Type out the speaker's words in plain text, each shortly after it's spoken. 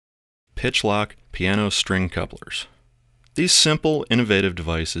PitchLock piano string couplers. These simple, innovative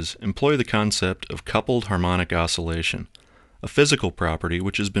devices employ the concept of coupled harmonic oscillation, a physical property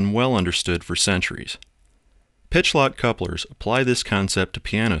which has been well understood for centuries. PitchLock couplers apply this concept to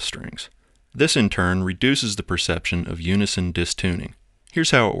piano strings. This in turn reduces the perception of unison distuning.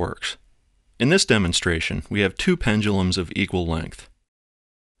 Here's how it works. In this demonstration, we have two pendulums of equal length.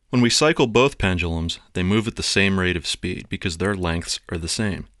 When we cycle both pendulums, they move at the same rate of speed because their lengths are the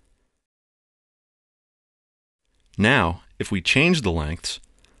same. Now, if we change the lengths,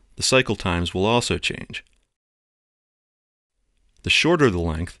 the cycle times will also change. The shorter the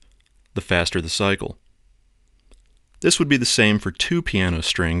length, the faster the cycle. This would be the same for two piano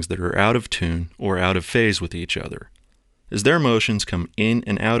strings that are out of tune or out of phase with each other. As their motions come in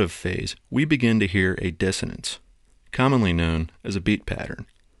and out of phase, we begin to hear a dissonance, commonly known as a beat pattern.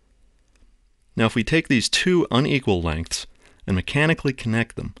 Now if we take these two unequal lengths and mechanically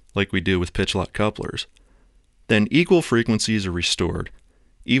connect them, like we do with PitchLock couplers, then equal frequencies are restored,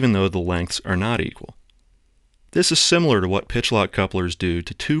 even though the lengths are not equal. This is similar to what PitchLock couplers do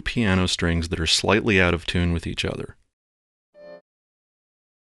to two piano strings that are slightly out of tune with each other.